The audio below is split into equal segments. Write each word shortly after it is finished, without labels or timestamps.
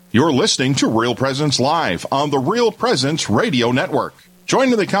You're listening to Real Presence Live on the Real Presence Radio Network.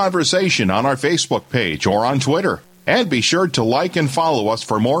 Join in the conversation on our Facebook page or on Twitter. And be sure to like and follow us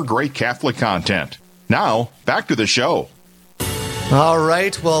for more great Catholic content. Now, back to the show. All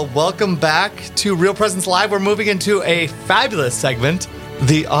right. Well, welcome back to Real Presence Live. We're moving into a fabulous segment,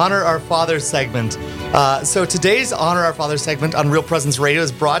 the Honor Our Father segment. So today's Honor Our Father segment on Real Presence Radio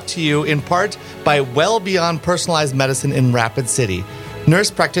is brought to you in part by Well Beyond Personalized Medicine in Rapid City.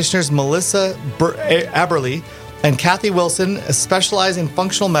 Nurse practitioners Melissa Aberly and Kathy Wilson specialize in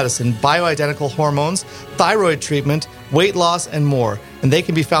functional medicine, bioidentical hormones, thyroid treatment, weight loss, and more. And they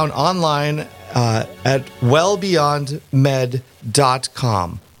can be found online at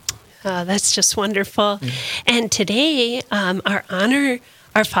wellbeyondmed.com. Oh, that's just wonderful. And today,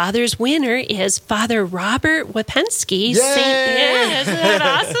 our Father's winner is Father Robert Wapensky. Yay! Isn't that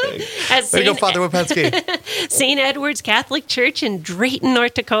awesome? There you go, Father Wapensky. St. Edward's Catholic Church in Drayton,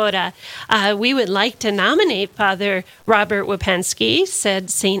 North Dakota. We would like to nominate Father Robert Wapensky, said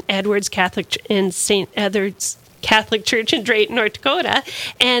St. Edward's Catholic in St. Edward's Catholic Church in Drayton, North Dakota.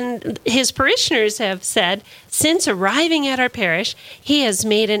 And his parishioners have said, since arriving at our parish, he has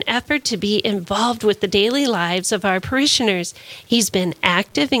made an effort to be involved with the daily lives of our parishioners. He's been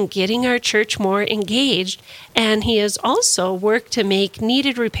active in getting our church more engaged, and he has also worked to make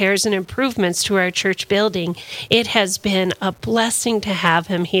needed repairs and improvements to our church building. It has been a blessing to have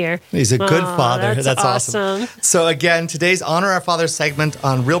him here. He's a good father. That's awesome. So again, today's Honor Our Father segment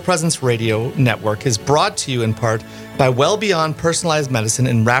on Real Presence Radio Network is brought to you in part by Well Beyond Personalized Medicine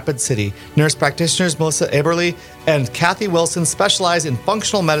in Rapid City. Nurse practitioners Melissa Aberly and Kathy Wilson specialize in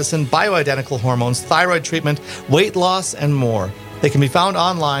functional medicine, bioidentical hormones, thyroid treatment, weight loss, and more. They can be found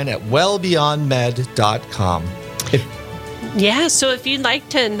online at wellbeyondmed.com. So if you'd like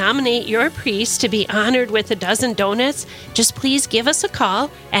to nominate your priest to be honored with a dozen donuts, just please give us a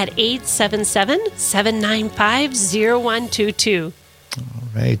call at 877-795-0122. All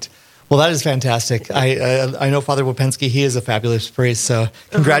right. Well, that is fantastic. I know Father Wapensky. He is a fabulous priest. So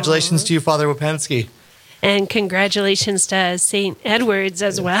congratulations to you, Father Wapensky. And congratulations to St. Edward's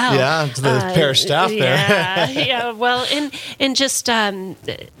as well. Yeah, to the parish staff there. Yeah. Well, and just to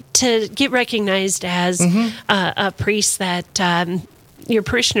get recognized as a priest that your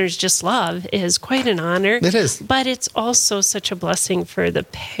parishioners just love is quite an honor. It is. But it's also such a blessing for the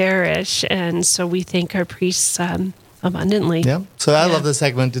parish. And so we thank our priests abundantly. Yeah. So I love this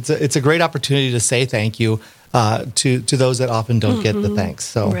segment. It's a great opportunity to say thank you to those that often don't get the thanks.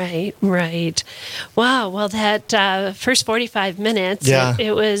 So right. Wow. Well, that first 45 minutes,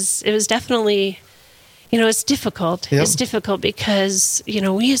 it was definitely, it's difficult. Yep. It's difficult because,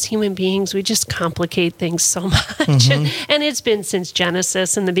 we as human beings, we just complicate things so much. And it's been since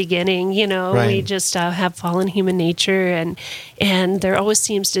Genesis in the beginning, we just have fallen human nature and there always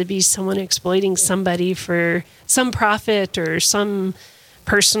seems to be someone exploiting somebody for some profit or some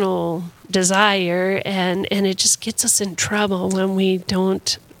personal desire, and it just gets us in trouble when we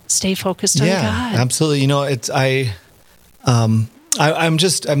don't stay focused on God. Yeah, absolutely.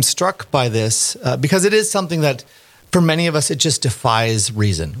 I'm struck by this because it is something that for many of us, it just defies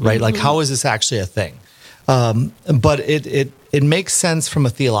reason, right? Like, how is this actually a thing? But it makes sense from a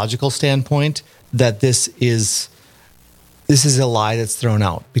theological standpoint that this is a lie that's thrown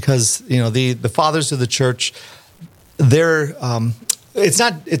out because, the fathers of the church, it's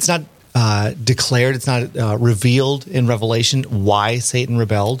not declared, it's not revealed in Revelation why Satan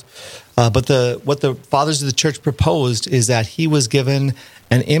rebelled. But what the fathers of the church proposed is that he was given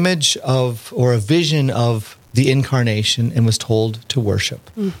an image of or a vision of the incarnation and was told to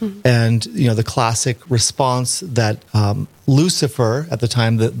worship. And, the classic response that Lucifer, at the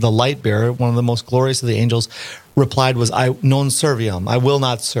time, the light bearer, one of the most glorious of the angels, replied was, I non serviam, I will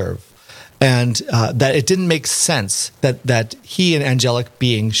not serve. And that it didn't make sense that he, an angelic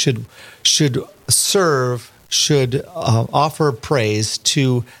being, should serve, should offer praise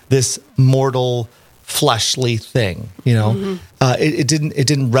to this mortal, fleshly thing. It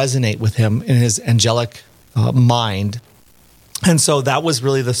didn't resonate with him in his angelic mind, and so that was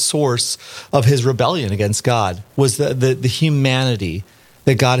really the source of his rebellion against God. Was the humanity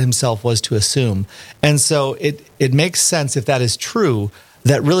that God Himself was to assume, and so it makes sense if that is true.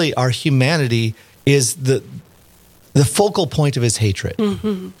 That really our humanity is the focal point of his hatred.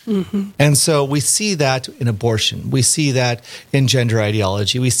 And so we see that in abortion. We see that in gender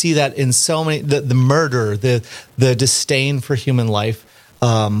ideology. We see that in so many, the murder, the disdain for human life.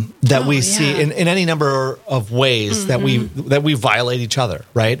 that we see in any number of ways that we violate each other,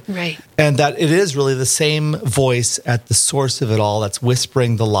 right? Right. And that it is really the same voice at the source of it all that's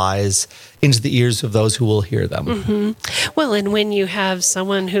whispering the lies into the ears of those who will hear them. Well, and when you have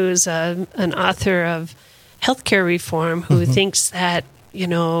someone who's an author of healthcare reform who thinks that,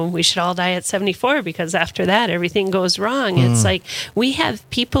 we should all die at 74 because after that everything goes wrong. It's like we have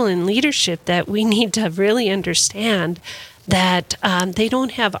people in leadership that we need to really understand that they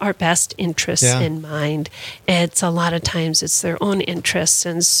don't have our best interests in mind. It's a lot of times it's their own interests.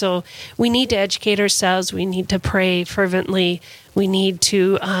 And so we need to educate ourselves. We need to pray fervently. We need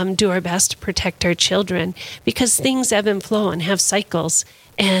to do our best to protect our children because things ebb and flow and have cycles.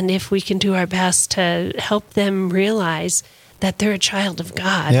 And if we can do our best to help them realize that they're a child of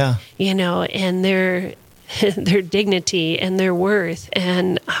God, and their dignity and their worth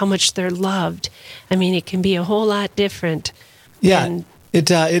and how much they're loved. I mean, it can be a whole lot different. Yeah.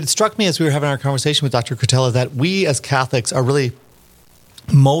 It struck me as we were having our conversation with Dr. Cretella that we as Catholics are really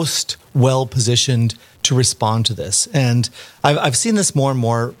most well positioned to respond to this. And I've seen this more and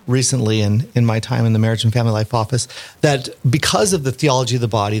more recently in my time in the Marriage and Family Life Office, that because of the theology of the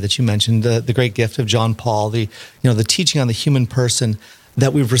body that you mentioned, the great gift of John Paul, the teaching on the human person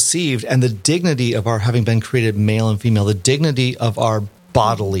that we've received, and the dignity of our having been created male and female, the dignity of our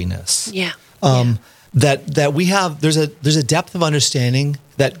bodiliness. That we have, there's a depth of understanding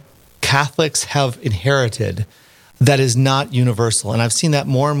that Catholics have inherited that is not universal. And I've seen that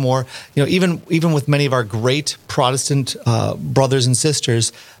more and more, even with many of our great Protestant brothers and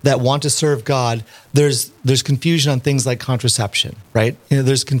sisters that want to serve God, there's confusion on things like contraception, right?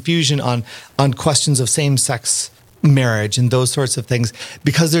 There's confusion on questions of same-sex marriage and those sorts of things,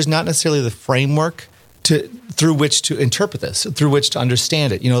 because there's not necessarily the framework through which to interpret this, through which to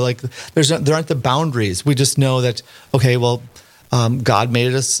understand it. There aren't the boundaries. We just know that, okay, well, God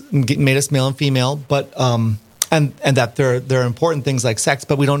made us male and female, but and that there are important things like sex,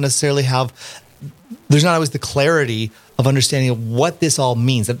 but we don't necessarily there's not always the clarity of understanding of what this all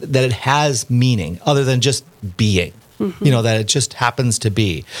means, that it has meaning other than just being, that it just happens to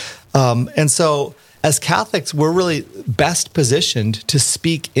be. And so as Catholics, we're really best positioned to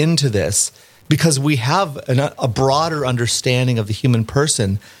speak into this because we have a broader understanding of the human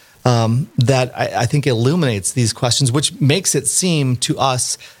person that I think illuminates these questions, which makes it seem to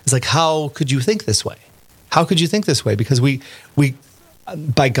us as like, how could you think this way? How could you think this way? Because we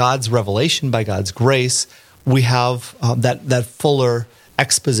by God's revelation, by God's grace, we have that fuller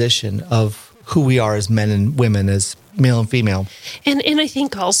exposition of who we are as men and women, as male and female. And I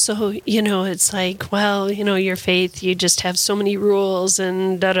think also, it's like, well, your faith, you just have so many rules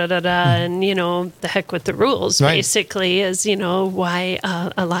and and, the heck with the rules, right. Basically is, why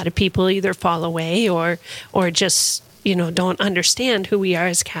a lot of people either fall away or just don't understand who we are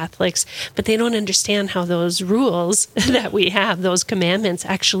as Catholics, but they don't understand how those rules that we have, those commandments,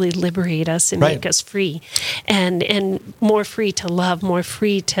 actually liberate us and make us free, and more free to love, more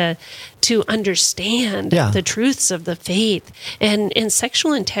free to understand the truths of the faith. And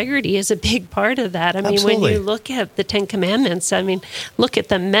sexual integrity is a big part of that. I mean, when you look at the Ten Commandments, look at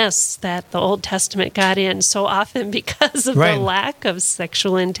the mess that the Old Testament got in so often because of the lack of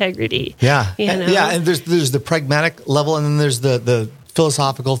sexual integrity. And there's the pragmatic level, and then there's the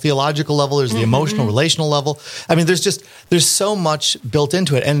philosophical, theological level. There's the emotional, relational level. I mean, there's so much built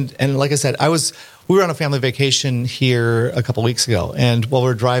into it. And like I said, we were on a family vacation here a couple weeks ago, and while we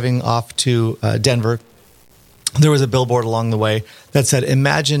were driving off to Denver, there was a billboard along the way that said,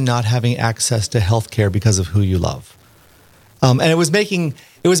 "Imagine not having access to health care because of who you love." And it was making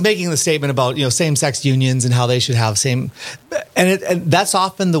the statement about same-sex unions and how they should have and that's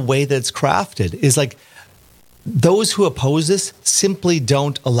often the way that it's crafted, is like those who oppose this simply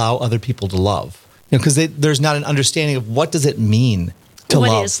don't allow other people to love, because there's not an understanding of what does it mean to love.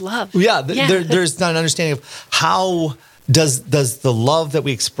 What is love? There's not an understanding of how does the love that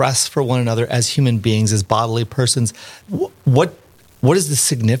we express for one another as human beings, as bodily persons, what is the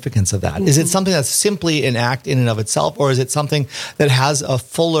significance of that? Is it something that's simply an act in and of itself, or is it something that has a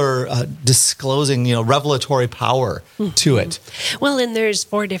fuller disclosing, revelatory power to it? Well, and there's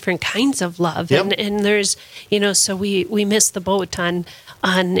 4 different kinds of love, and there's, so we miss the boat on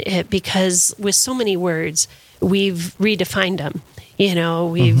it because with so many words, we've redefined them.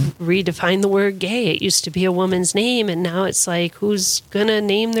 We've redefined the word gay. It used to be a woman's name, and now it's like, who's gonna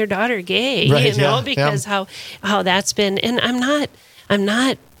name their daughter gay? Right, because how that's been. And I'm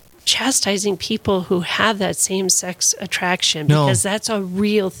not chastising people who have that same-sex attraction, No. because that's a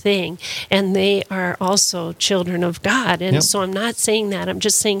real thing, and they are also children of God. And Yep. so I'm not saying that. I'm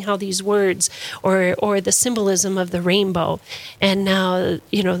just saying how these words or the symbolism of the rainbow, and now,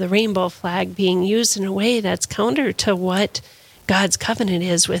 the rainbow flag being used in a way that's counter to what God's covenant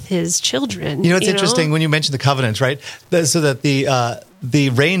is with his children. It's interesting when you mention the covenant, right? So that the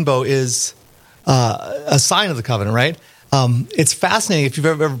rainbow is a sign of the covenant, right? It's fascinating if you've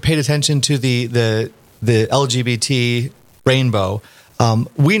ever paid attention to the LGBT rainbow.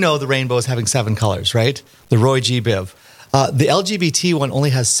 We know the rainbow is having 7 colors, right? The Roy G. Biv. The LGBT one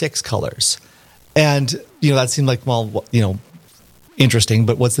only has 6 colors. And, that seemed like, interesting,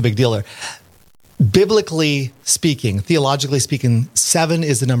 but what's the big deal there? Biblically speaking, theologically speaking, 7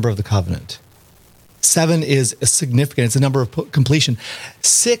 is the number of the covenant. 7 is significant. It's a number of completion.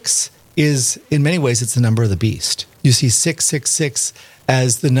 6 is, in many ways, it's the number of the beast. You see 666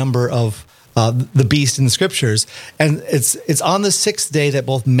 as the number of the beast in the scriptures. And it's on the 6th day that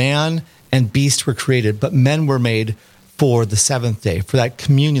both man and beast were created, but men were made for the 7th day, for that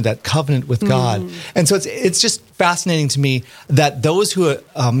communion, that covenant with God. And so it's just fascinating to me that those who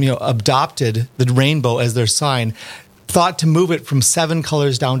adopted the rainbow as their sign thought to move it from 7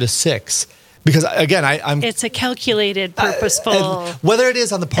 colors down to 6. Because again, it's a calculated, purposeful. Whether it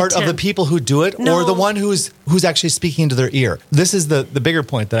is on the part of the people who do it or the one who's actually speaking into their ear. This is the bigger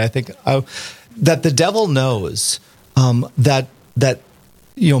point that I think that the devil knows that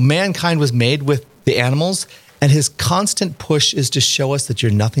mankind was made with the animals, and his constant push is to show us that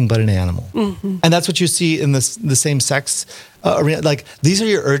you're nothing but an animal. Mm-hmm. And that's what you see in the same sex arena. Like, these are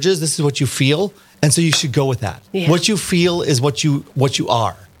your urges. This is what you feel, and so you should go with that. Yeah. What you feel is what you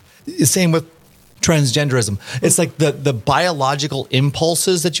are. Same with transgenderism. It's like the biological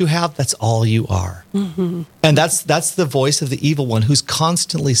impulses that you have, that's all you are. Mm-hmm. And that's the voice of the evil one who's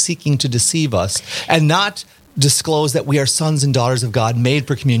constantly seeking to deceive us and not disclose that we are sons and daughters of God, made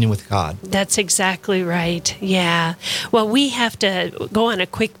for communion with God. That's exactly right. Yeah. Well, we have to go on a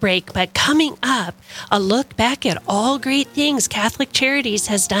quick break, but coming up, a look back at all great things Catholic Charities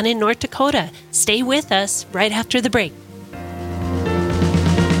has done in North Dakota. Stay with us right after the break.